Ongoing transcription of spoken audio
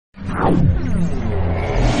A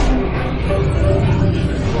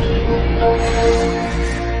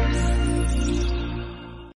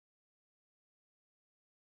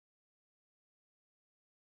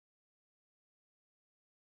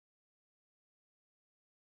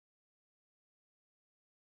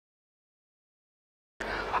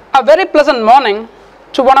very pleasant morning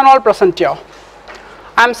to one and all present here.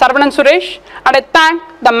 I am Saravanan Suresh, and I thank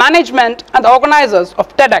the management and the organizers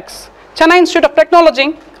of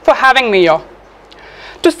TEDxChennaiInstituteOfTechnology for having me here.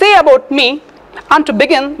 To say about me and to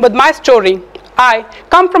begin with my story, I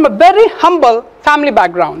come from a very humble family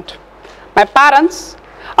background. My parents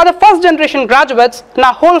are the first generation graduates in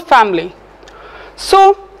our whole family.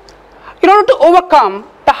 So, in order to overcome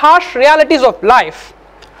the harsh realities of life,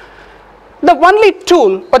 the only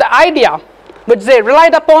tool or the idea which they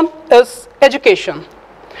relied upon is education.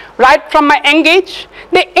 Right from my young age,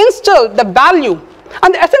 they instilled the value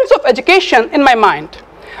and the essence of education in my mind.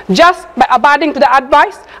 Just by abiding to the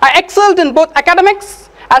advice, I excelled in both academics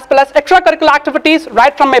as well as extracurricular activities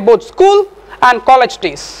right from my both school and college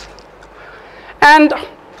days. And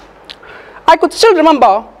I could still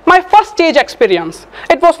remember my first stage experience.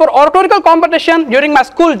 It was for oratorical competition during my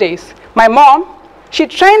school days. My mom, she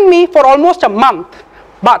trained me for almost a month,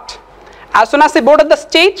 but as soon as I boarded the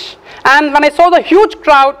stage and when I saw the huge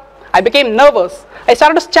crowd, I became nervous. I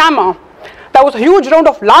started to stammer. There was a huge round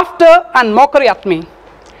of laughter and mockery at me.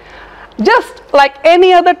 Just like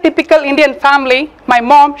any other typical Indian family, my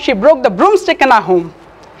mom, she broke the broomstick in our home.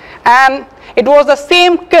 And it was the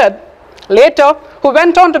same kid later who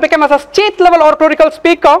went on to become as a state level oratorical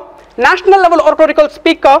speaker, national level oratorical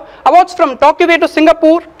speaker, awards from Tokyo to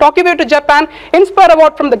Singapore, Tokyo to Japan, Inspire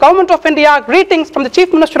Award from the Government of India, greetings from the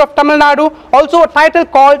Chief Minister of Tamil Nadu, also a title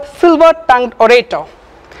called Silver Tongued Orator.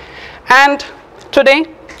 And today,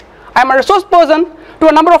 I am a resource person to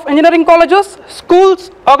a number of engineering colleges, schools,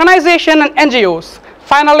 organizations and NGOs.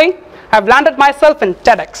 Finally, I have landed myself in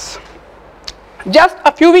TEDx. Just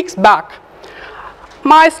a few weeks back,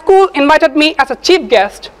 my school invited me as a chief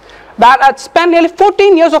guest where I had spent nearly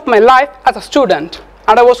 14 years of my life as a student.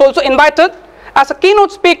 And I was also invited as a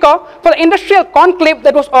keynote speaker for the industrial conclave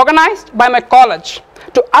that was organized by my college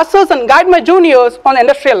to assess and guide my juniors on the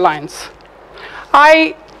industrial lines.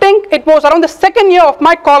 I think it was around the second year of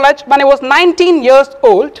my college when I was 19 years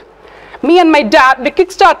old. Me and my dad, we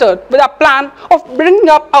kickstarted with a plan of bringing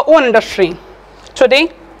up our own industry.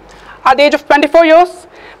 Today, at the age of 24 years,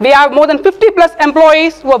 we have more than 50 plus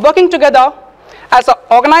employees who are working together as an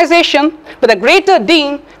organization with a greater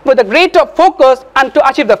aim, with a greater focus and to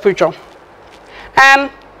achieve the future. And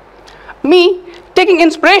me taking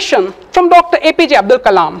inspiration from Dr. APJ Abdul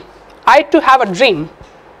Kalam, I too have a dream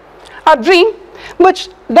which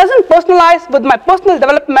doesn't personalize with my personal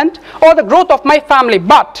development or the growth of my family,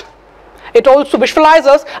 but it also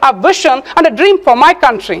visualizes a vision and a dream for my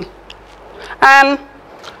country. And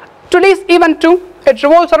today's event too, it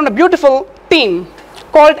revolves around a beautiful theme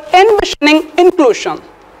called Envisioning Inclusion.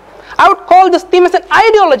 I would call this theme as an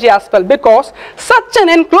ideology as well, because such an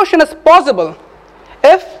inclusion is possible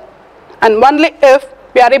if and only if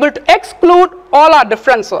we are able to exclude all our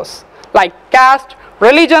differences like caste,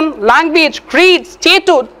 religion, language, creed,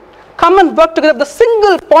 statehood, come and work together with a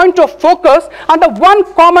single point of focus under one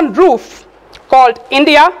common roof called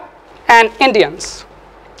India and Indians.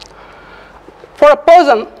 For a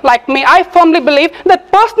person like me, I firmly believe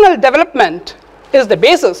that personal development is the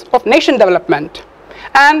basis of nation development.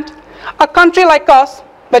 And a country like us,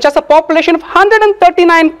 which has a population of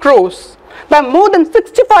 139 crores, where more than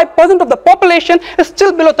 65% of the population is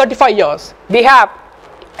still below 35 years, we have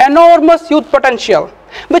enormous youth potential,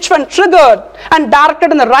 which when triggered and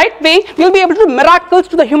directed in the right way, will be able to do miracles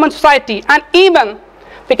to the human society, and even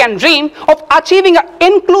we can dream of achieving an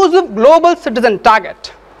inclusive global citizen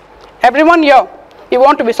target. Everyone here, you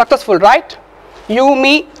want to be successful, right? You,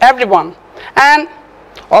 me, everyone. And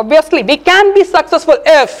obviously, we can be successful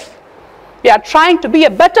if we are trying to be a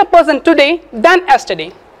better person today than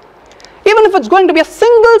yesterday. Even if it's going to be a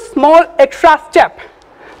single small extra step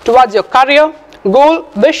towards your career, goal,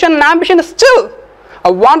 vision and ambition is still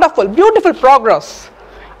a wonderful, beautiful progress.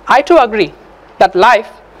 I too agree that life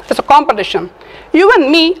is a competition. You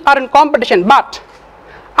and me are in competition, but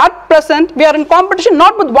at present we are in competition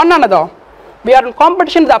not with one another. We are in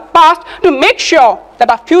competition with our past to make sure that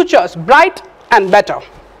our future is bright and better.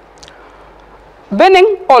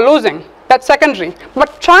 Winning or losing, that's secondary,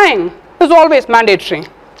 but trying is always mandatory.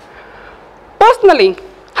 Personally,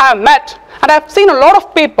 I have met and I have seen a lot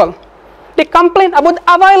of people, they complain about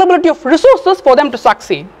the availability of resources for them to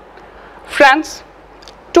succeed. Friends,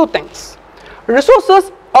 two things.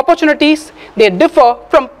 Resources, opportunities, they differ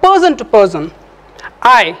from person to person.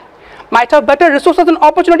 I might have better resources and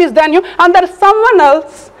opportunities than you, and there is someone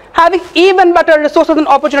else having even better resources and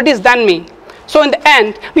opportunities than me. So in the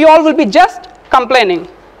end, we all will be just complaining.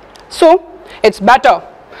 So it's better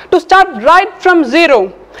to start right from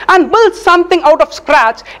zero and build something out of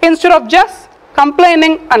scratch instead of just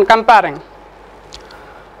complaining and comparing.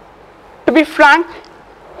 To be frank,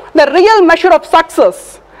 the real measure of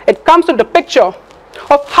success, it comes into picture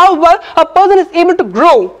of how well a person is able to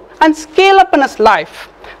grow and scale up in his life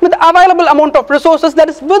with the available amount of resources that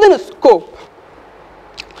is within his scope.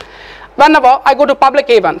 Whenever I go to a public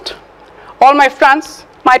event, all my friends,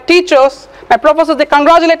 my teachers, my professors, they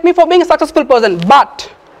congratulate me for being a successful person,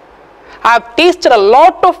 but I have tasted a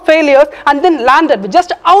lot of failures and then landed with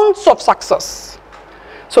just an ounce of success.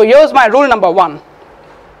 So here's my rule number 1.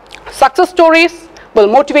 Success stories will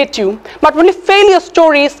motivate you, but only failure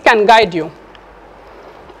stories can guide you.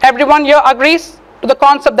 Everyone here agrees to the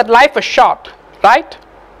concept that life is short, right?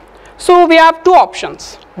 So we have two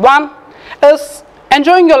options. One is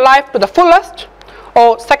enjoying your life to the fullest,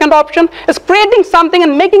 or second option is creating something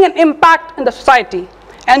and making an impact in the society.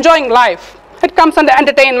 Enjoying life, it comes under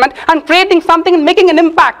entertainment, and creating something and making an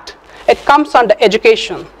impact, it comes under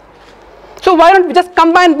education. So why don't we just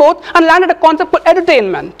combine both and land at a concept called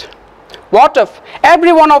entertainment? What if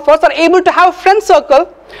every one of us are able to have a friend circle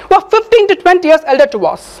who are 15 to 20 years elder to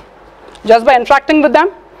us? Just by interacting with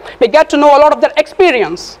them, we get to know a lot of their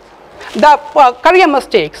experience, their career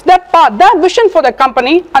mistakes, their path, their vision for the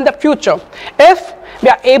company and the future. If we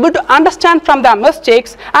are able to understand from their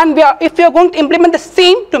mistakes, and if we are going to implement the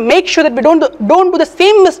same to make sure that we don't do the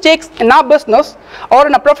same mistakes in our business or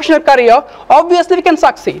in a professional career, obviously we can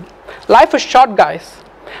succeed. Life is short, guys.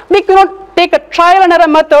 We cannot take a trial and error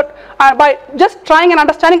method by just trying and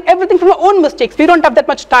understanding everything from our own mistakes. We don't have that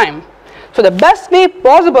much time. So the best way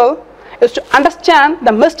possible is to understand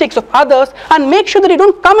the mistakes of others and make sure that you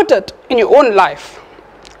don't commit it in your own life.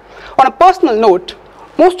 On a personal note,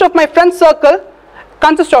 most of my friend circle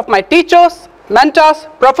consists of my teachers, mentors,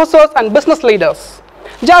 professors and business leaders.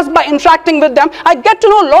 Just by interacting with them, I get to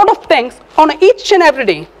know a lot of things on each and every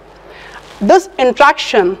day. This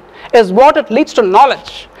interaction is what it leads to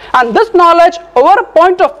knowledge, and this knowledge over a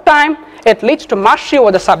point of time, it leads to mastery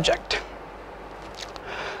over the subject.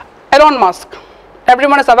 Elon Musk,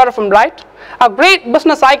 everyone is aware of him, right? A great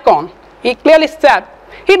business icon. He clearly said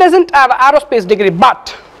he doesn't have an aerospace degree,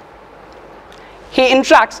 but he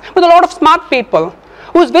interacts with a lot of smart people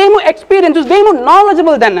who is way more experienced, who is way more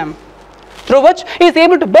knowledgeable than him, through which he is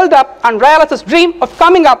able to build up and realize his dream of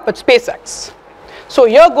coming up with SpaceX. So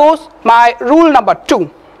here goes my rule number 2.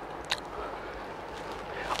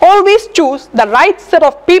 Always choose the right set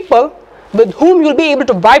of people with whom you'll be able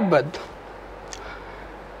to vibe with.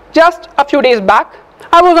 Just a few days back,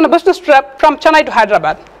 I was on a business trip from Chennai to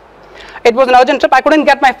Hyderabad. It was an urgent trip. I couldn't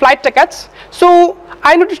get my flight tickets, so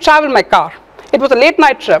I needed to travel in my car. It was a late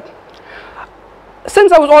night trip.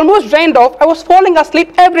 Since I was almost drained off, I was falling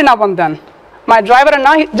asleep every now and then. My driver and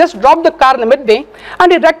I just dropped the car in the midway,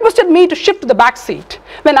 and he requested me to shift to the back seat.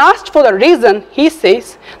 When asked for the reason, he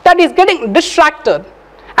says that he's getting distracted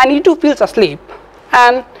and he too feels asleep.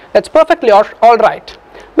 And that's perfectly all right,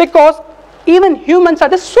 because even humans are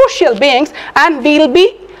the social beings, and we will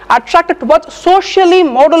be attracted towards socially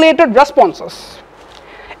modulated responses.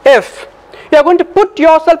 If you are going to put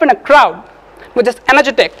yourself in a crowd which is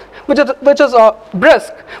energetic, which is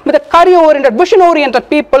brisk, with a career-oriented, vision-oriented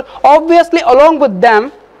people, obviously along with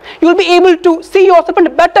them, you will be able to see yourself in a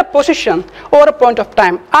better position over a point of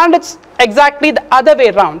time. And it's exactly the other way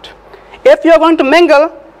around. If you are going to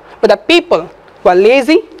mingle with the people who are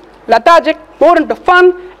lazy, lethargic, more into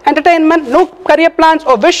fun, entertainment, no career plans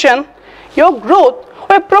or vision, your growth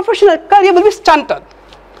or your professional career will be stunted.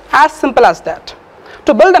 As simple as that.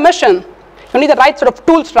 To build a mission, you need the right set of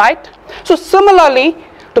tools, right? So similarly,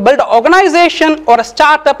 to build an organization or a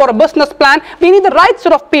startup or a business plan, we need the right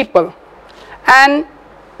set of people. And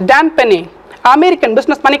Dan Penny, American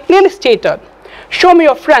businessman, clearly stated, show me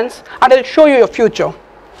your friends and I'll show you your future.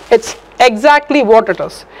 It's exactly what it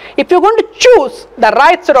is. If you're going to choose the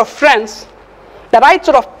right set of friends, the right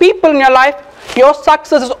sort of people in your life, your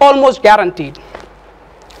success is almost guaranteed.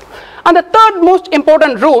 And the third most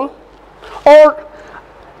important rule, or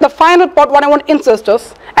the final part what I want to insist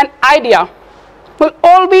is, an idea will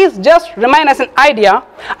always just remain as an idea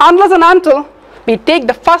unless and until we take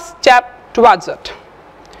the first step towards it.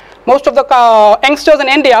 Most of the youngsters in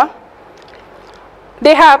India,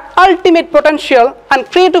 they have ultimate potential and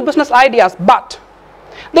creative business ideas, but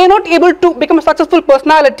they are not able to become a successful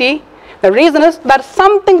personality. The reason is that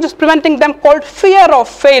something is preventing them, called fear of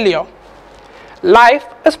failure. Life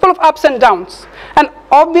is full of ups and downs, and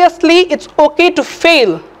obviously it's okay to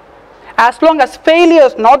fail As long as failure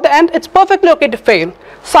is not the end, it's perfectly okay to fail.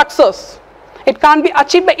 Success, it can't be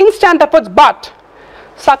achieved by instant efforts, but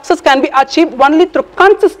success can be achieved only through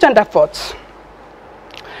consistent efforts.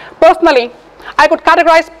 Personally, I could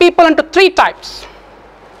categorize people into 3 types.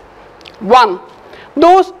 1,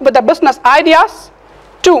 those with the business ideas.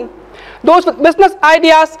 2, those with business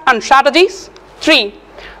ideas and strategies. 3,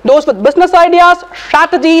 those with business ideas,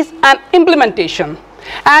 strategies and implementation.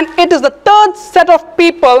 And it is the 3rd set of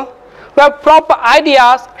people who have proper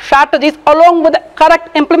ideas, strategies, along with the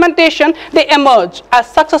correct implementation. They emerge as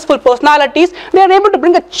successful personalities. They are able to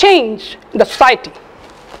bring a change in the society.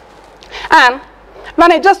 And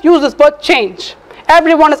when I just use this word change,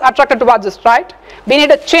 everyone is attracted towards this, right? We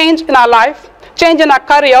need a change in our life, change in our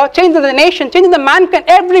career, change in the nation, change in the mankind.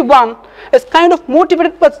 Everyone is kind of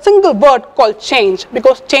motivated by a single word called change,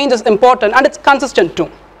 because change is important and it's consistent too.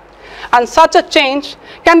 And such a change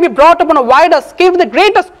can be brought up on a wider scale with a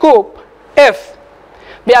greater scope if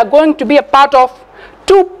we are going to be a part of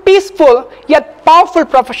 2 peaceful yet powerful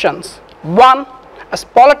professions. 1 is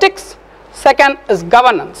politics, 2nd is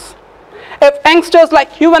governance. If youngsters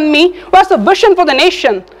like you and me, who has a vision for the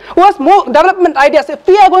nation, who has more development ideas, if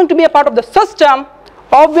we are going to be a part of the system,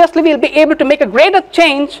 obviously we will be able to make a greater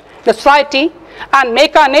change in the society and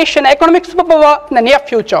make our nation an economic superpower in the near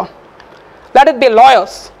future. Let it be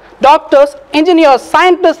lawyers, doctors, engineers,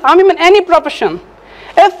 scientists, or even any profession.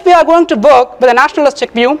 If we are going to work with a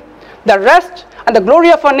nationalistic view, the rest and the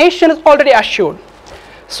glory of our nation is already assured.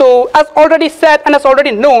 So, as already said and as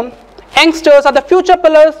already known, youngsters are the future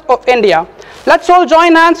pillars of India. Let's all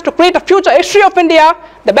join hands to create a future history of India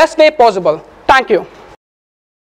the best way possible. Thank you.